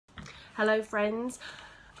Hello friends,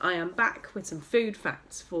 I am back with some food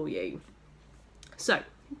facts for you. So,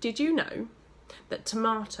 did you know that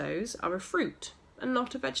tomatoes are a fruit and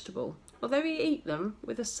not a vegetable? Although we eat them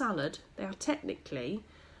with a salad, they are technically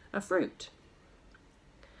a fruit.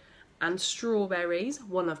 And strawberries,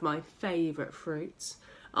 one of my favourite fruits,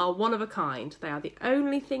 are one of a kind. They are the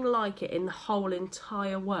only thing like it in the whole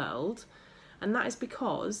entire world, and that is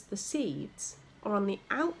because the seeds are on the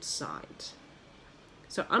outside.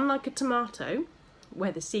 So unlike a tomato,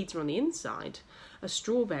 where the seeds are on the inside, a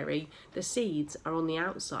strawberry, the seeds are on the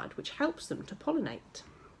outside, which helps them to pollinate.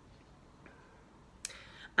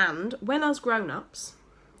 And when us grown-ups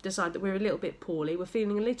decide that we're a little bit poorly, we're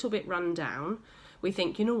feeling a little bit run down, we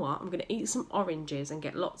think, you know what, I'm going to eat some oranges and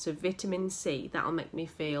get lots of vitamin C. That'll make me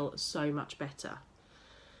feel so much better.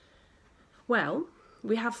 Well,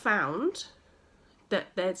 we have found that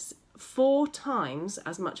there's 4 times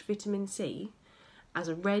as much vitamin C as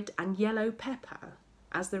a red and yellow pepper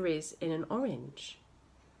as there is in an orange.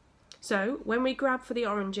 So when we grab for the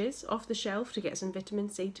oranges off the shelf to get some vitamin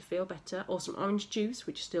C to feel better, or some orange juice,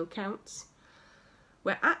 which still counts,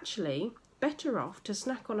 we're actually better off to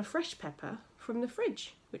snack on a fresh pepper from the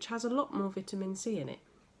fridge, which has a lot more vitamin C in it.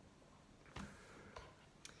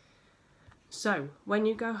 So when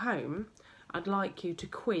you go home, I'd like you to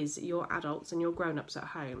quiz your adults and your grown-ups at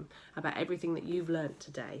home about everything that you've learnt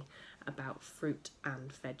today about fruit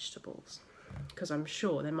and vegetables, because I'm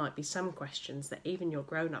sure there might be some questions that even your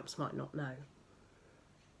grown-ups might not know.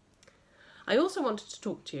 I also wanted to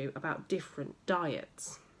talk to you about different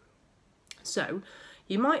diets. So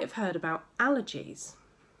you might have heard about allergies.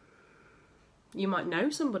 You might know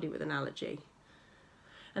somebody with an allergy,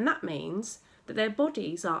 and that means that their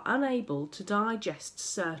bodies are unable to digest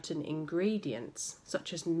certain ingredients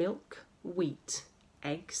such as milk, wheat,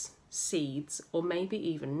 eggs, seeds, or maybe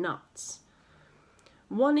even nuts.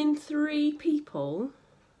 1 in 3 people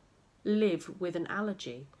live with an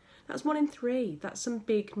allergy. That's 1 in 3. That's some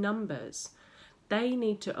big numbers. They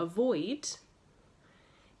need to avoid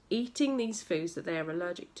eating these foods that they are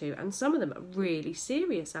allergic to, and some of them are really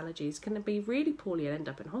serious allergies, can be really poorly and end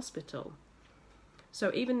up in hospital.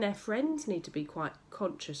 So even their friends need to be quite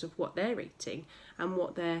conscious of what they're eating and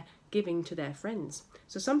what they're giving to their friends.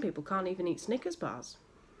 So some people can't even eat Snickers bars.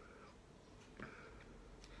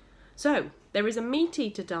 So there is a meat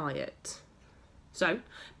eater diet. So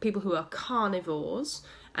people who are carnivores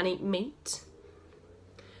and eat meat.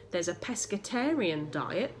 There's a pescatarian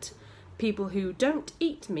diet, people who don't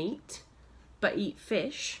eat meat but eat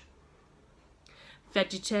fish.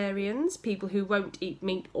 Vegetarians, people who won't eat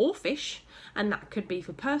meat or fish, and that could be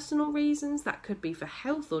for personal reasons, that could be for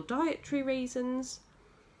health or dietary reasons.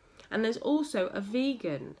 And there's also a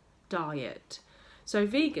vegan diet. So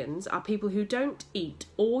vegans are people who don't eat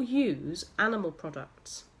or use animal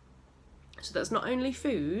products. So that's not only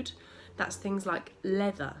food, that's things like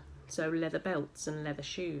leather, so leather belts and leather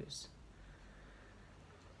shoes.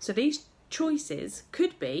 So these choices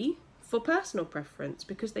could be for personal preference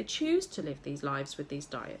because they choose to live these lives with these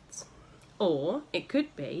diets. Or it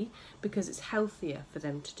could be because it's healthier for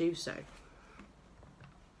them to do so.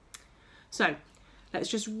 So let's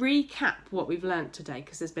just recap what we've learnt today,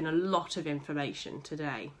 because there's been a lot of information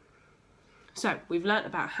today. So we've learnt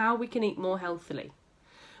about how we can eat more healthily.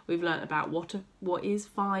 We've learnt about what is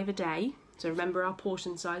 5 a day. So remember our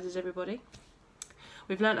portion sizes, everybody.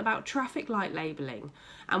 We've learnt about traffic light labelling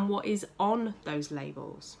and what is on those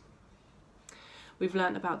labels. We've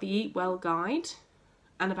learnt about the Eat Well guide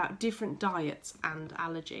and about different diets and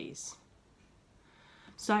allergies.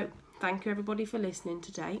 So thank you everybody for listening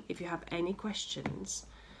today. If you have any questions,